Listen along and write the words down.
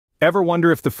Ever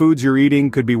wonder if the foods you're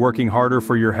eating could be working harder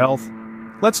for your health?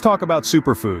 Let's talk about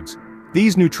superfoods.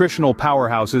 These nutritional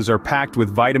powerhouses are packed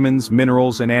with vitamins,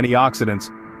 minerals, and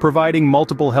antioxidants, providing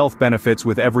multiple health benefits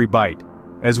with every bite.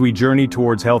 As we journey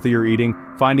towards healthier eating,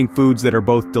 finding foods that are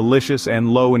both delicious and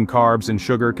low in carbs and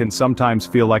sugar can sometimes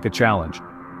feel like a challenge.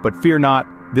 But fear not,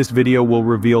 this video will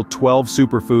reveal 12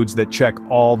 superfoods that check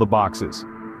all the boxes.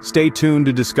 Stay tuned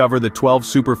to discover the 12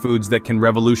 superfoods that can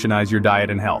revolutionize your diet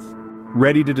and health.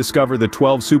 Ready to discover the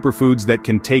 12 superfoods that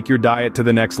can take your diet to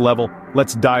the next level?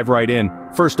 Let's dive right in.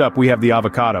 First up, we have the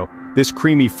avocado. This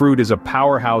creamy fruit is a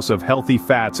powerhouse of healthy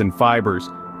fats and fibers.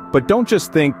 But don't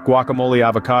just think guacamole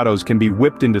avocados can be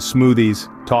whipped into smoothies,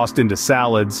 tossed into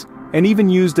salads, and even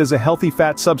used as a healthy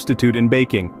fat substitute in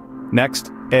baking.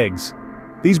 Next, eggs.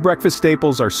 These breakfast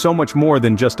staples are so much more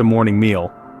than just a morning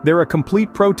meal. They're a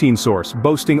complete protein source,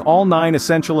 boasting all 9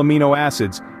 essential amino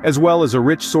acids, as well as a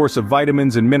rich source of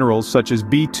vitamins and minerals such as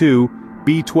B2,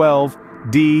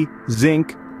 B12, D,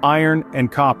 zinc, iron,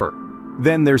 and copper.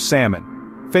 Then there's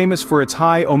salmon. Famous for its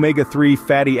high omega-3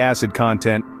 fatty acid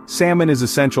content, salmon is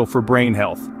essential for brain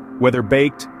health. Whether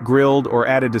baked, grilled, or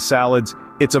added to salads,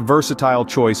 it's a versatile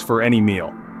choice for any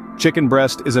meal. Chicken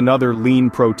breast is another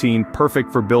lean protein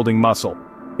perfect for building muscle.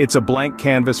 It's a blank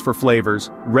canvas for flavors,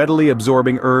 readily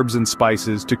absorbing herbs and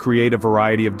spices to create a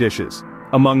variety of dishes.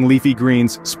 Among leafy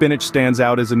greens, spinach stands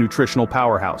out as a nutritional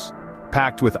powerhouse.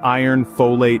 Packed with iron,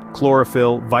 folate,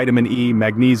 chlorophyll, vitamin E,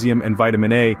 magnesium, and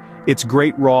vitamin A, it's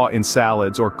great raw in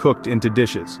salads or cooked into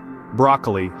dishes.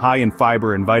 Broccoli, high in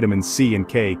fiber and vitamins C and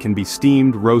K, can be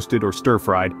steamed, roasted, or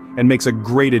stir-fried, and makes a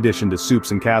great addition to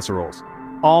soups and casseroles.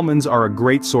 Almonds are a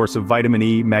great source of vitamin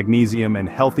E, magnesium, and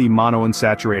healthy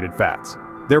monounsaturated fats.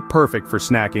 They're perfect for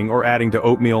snacking or adding to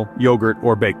oatmeal, yogurt,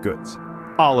 or baked goods.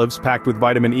 Olives, packed with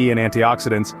vitamin E and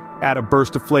antioxidants, add a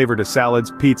burst of flavor to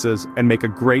salads, pizzas, and make a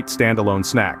great standalone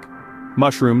snack.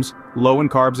 Mushrooms, low in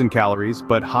carbs and calories,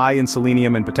 but high in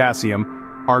selenium and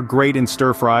potassium, are great in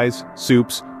stir-fries,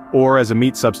 soups, or as a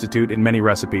meat substitute in many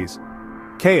recipes.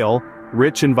 Kale,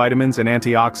 rich in vitamins and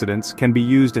antioxidants, can be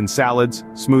used in salads,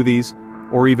 smoothies,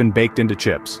 or even baked into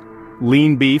chips.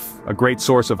 Lean beef, a great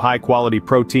source of high-quality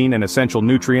protein and essential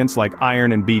nutrients like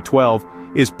iron and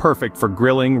B12, is perfect for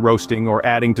grilling, roasting, or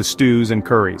adding to stews and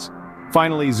curries.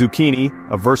 Finally, zucchini,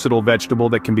 a versatile vegetable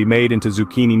that can be made into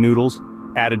zucchini noodles,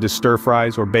 added to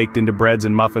stir-fries, or baked into breads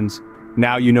and muffins.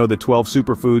 Now you know the 12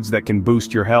 superfoods that can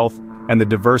boost your health, and the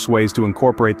diverse ways to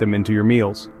incorporate them into your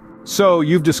meals. So,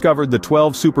 you've discovered the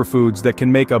 12 superfoods that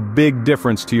can make a big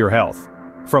difference to your health.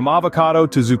 From avocado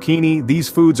to zucchini, these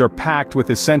foods are packed with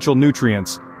essential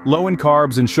nutrients, low in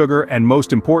carbs and sugar, and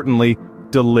most importantly,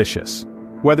 delicious.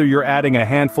 Whether you're adding a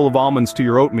handful of almonds to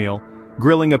your oatmeal,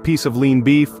 grilling a piece of lean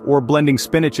beef, or blending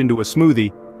spinach into a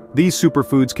smoothie, these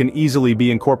superfoods can easily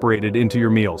be incorporated into your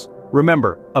meals.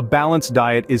 Remember, a balanced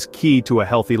diet is key to a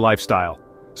healthy lifestyle.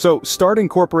 So, start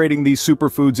incorporating these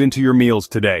superfoods into your meals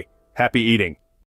today. Happy eating!